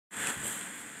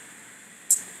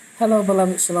Hello,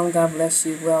 beloved. Shalom. God bless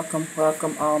you. Welcome,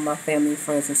 welcome, all my family,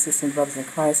 friends, and sisters and brothers in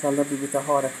Christ. I love you with the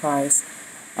heart of Christ.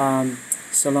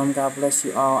 Shalom. God bless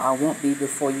you all. I won't be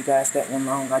before you guys that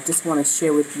long. I just want to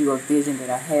share with you a vision that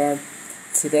I have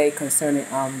today concerning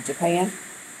Japan.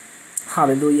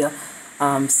 Hallelujah.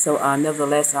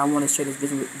 Nevertheless, I want to share this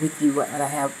vision with you what I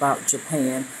have about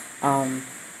Japan.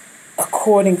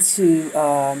 According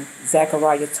to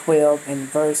Zechariah 12 and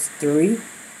verse 3.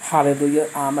 Hallelujah.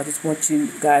 I just want you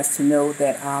guys to know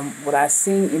that what I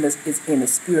seen in the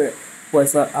spirit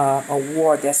was a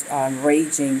war that's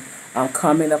raging,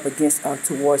 coming up against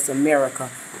towards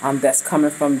America. That's coming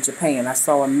from Japan. I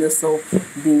saw a missile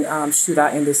being shoot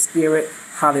out in the spirit.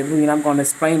 Hallelujah. And I'm going to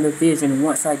explain the vision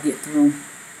once I get through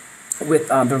with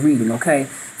the reading. Okay.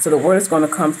 So the word is going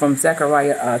to come from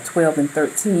Zechariah 12 and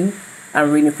 13.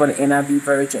 I'm reading for the NIV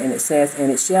version, and it says,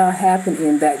 "And it shall happen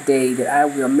in that day that I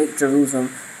will make Jerusalem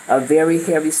a very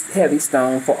heavy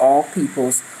stone for all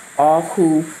peoples. All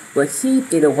who will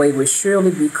heap it away will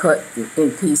surely be cut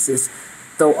in pieces,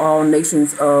 though all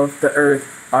nations of the earth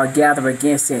are gathered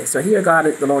against it." So here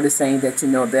the Lord is saying that,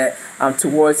 that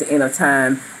towards the end of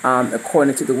time,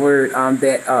 according to the word, that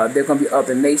there are going to be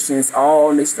other nations.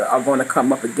 All nations are going to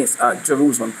come up against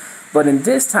Jerusalem. But in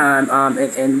this time,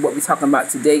 and what we're talking about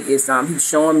today is he's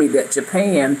showing me that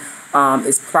Japan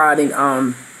is plotting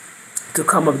to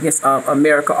come up against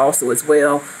America also as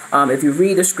well. If you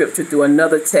read the scripture through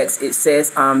another text, it says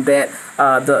that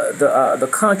the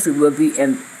country will be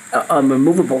in a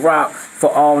unremovable rock for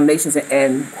all nations,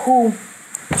 and who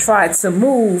try to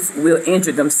move will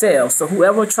injure themselves. So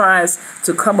whoever tries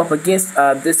to come up against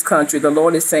this country, the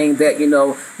Lord is saying that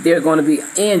they're going to be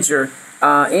injured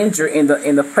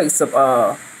in the place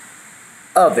of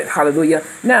it. Hallelujah.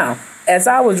 Now, as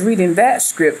I was reading that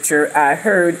scripture, I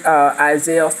heard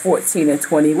Isaiah 14 and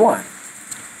 21.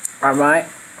 All right.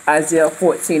 Isaiah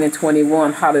 14 and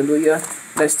 21. Hallelujah.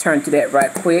 Let's turn to that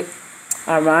right quick.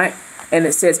 All right. And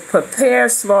it says, "Prepare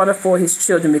slaughter for his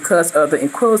children because of the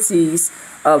iniquities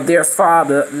of their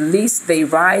father, lest they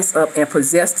rise up and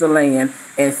possess the land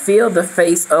and fill the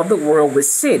face of the world with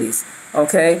cities."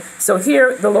 Okay. So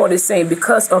here the Lord is saying,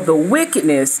 because of the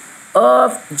wickedness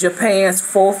of Japan's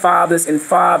forefathers and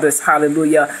fathers,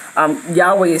 hallelujah,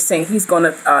 Yahweh is saying he's going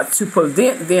to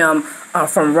prevent them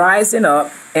from rising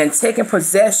up and taking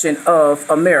possession of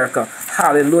America.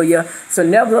 Hallelujah. So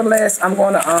nevertheless, I'm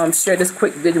going to share this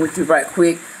quick vision with you right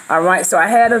quick. All right. So I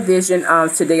had a vision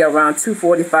today around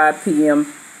 2:45 p.m.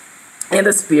 in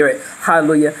the spirit.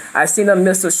 Hallelujah. I seen a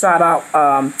missile shot out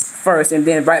first, and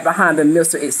then right behind the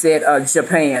missile it said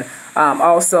Japan.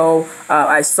 Also,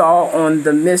 I saw on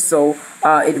the missile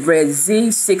it read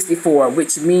Z64,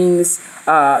 which means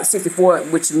 64,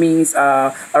 which means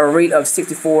a rate of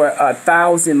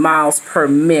 64,000 miles per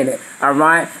minute. All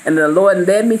right, and the Lord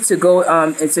led me to go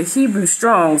into Hebrew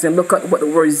Strongs and look up what the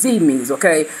word Z means.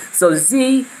 Okay, so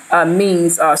Z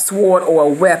means sword or a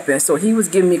weapon. So he was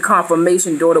giving me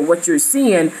confirmation, daughter, what you're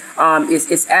seeing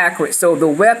is accurate. So the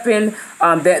weapon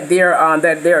that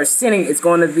they're sending is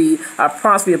going to be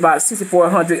approximately about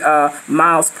 6,400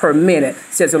 miles per minute,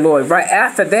 says the Lord. Right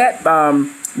after that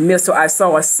missile, I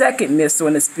saw a second missile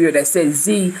in the spirit that said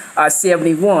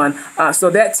Z71. So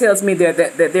that tells me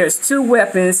that there's two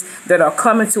weapons that are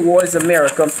coming towards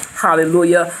America.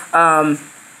 Hallelujah.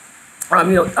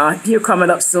 Here coming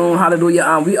up soon.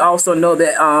 Hallelujah. We also know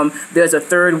that there's a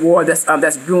third war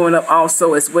that's brewing up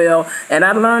also as well. And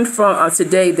I learned from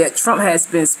today that Trump has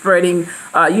been spreading,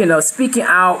 speaking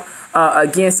out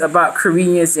against about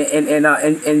Koreans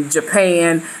and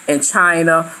Japan and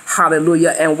China.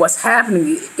 Hallelujah. And what's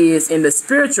happening is in the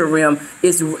spiritual realm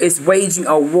is waging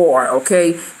a war.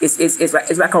 Okay,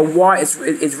 it's like a war.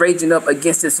 It's raging up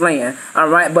against this land. All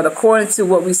right. But according to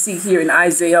what we see here in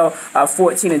Isaiah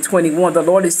 14 and 21, the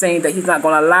Lord is saying that he's not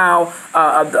going to allow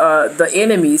the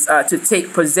enemies to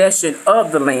take possession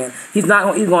of the land. He's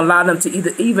going to allow them to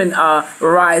even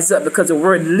rise up, because the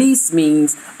word least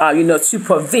means to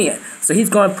prevent. So he's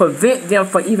going to prevent them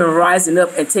from even rising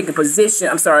up and taking possession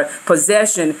and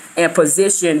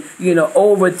position,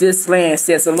 over this land,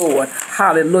 says the Lord.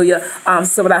 Hallelujah.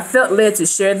 So but I felt led to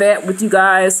share that with you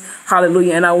guys.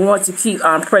 Hallelujah. And I want to keep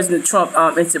President Trump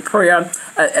into prayer,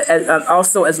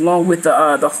 also as long with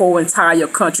the whole entire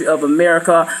country of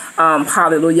America.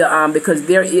 Hallelujah. Because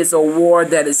there is a war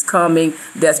that is coming,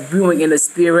 that's brewing in the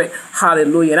spirit.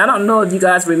 Hallelujah. And I don't know if you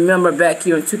guys remember back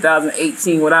here in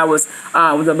 2018 when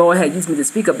when the Lord had used me to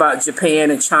speak about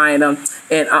Japan and China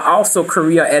and also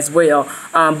Korea as well.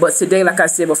 But today, like I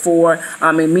said before,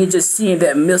 me just seeing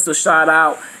that missile shot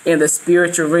out in the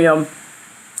spiritual realm,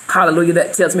 Hallelujah.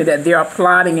 That tells me that they are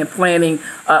plotting and planning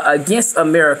against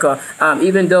America,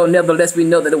 even though nevertheless we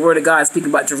know that the word of God is speaking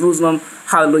about Jerusalem.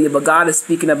 Hallelujah. But God is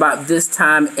speaking about this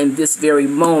time and this very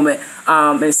moment.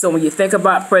 And so when you think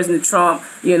about President Trump,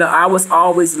 I was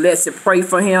always led to pray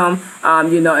for him,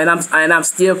 and I'm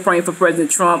still praying for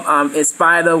President Trump in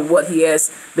spite of what he has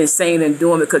been saying and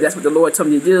doing, because that's what the Lord told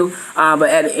me to do. But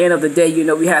at the end of the day,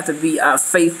 we have to be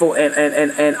faithful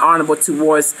and honorable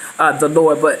towards the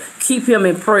Lord. But keep him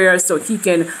in prayer so he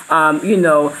can,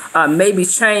 maybe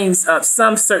change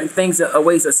some certain things,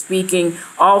 ways of speaking.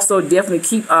 Also, definitely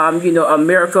keep,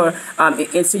 America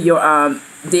into your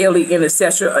daily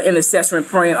intercession and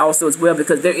praying also as well,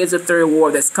 because there is a third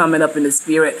war that's coming up in the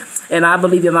spirit. And I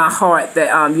believe in my heart that,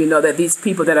 that these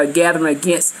people that are gathering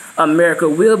against America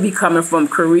will be coming from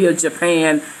Korea,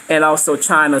 Japan, and also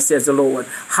China, says the Lord.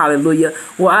 Hallelujah.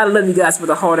 Well, I love you guys with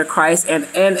the heart of Christ. And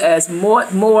as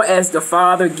more as the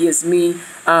Father gives me,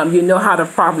 you know how the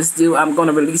prophets do. I'm going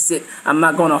to release it. I'm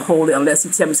not going to hold it unless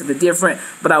he tells me something different.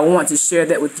 But I want to share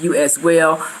that with you as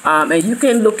well. And you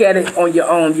can look at it on your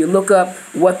own. You look up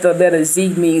what the letter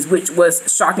Z means, which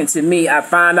was shocking to me. I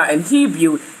found out in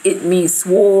Hebrew it means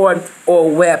sword or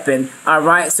weapon. All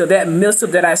right. So that missile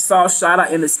that I saw shot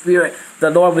out in the spirit, the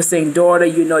Lord was saying, daughter,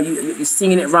 you're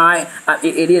seeing it right.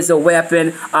 It is a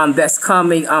weapon that's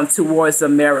coming towards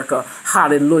America.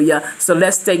 Hallelujah. So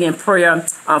let's stay in prayer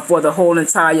for the whole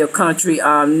entire country,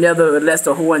 nevertheless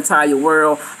the whole entire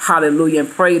world. Hallelujah. And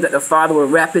pray that the Father will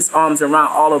wrap his arms around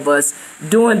all of us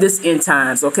during this end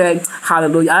times. Okay.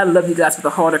 Hallelujah. I love you guys with the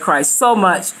heart of Christ so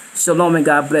much. Shalom and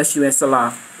God bless you and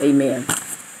salam. Amen.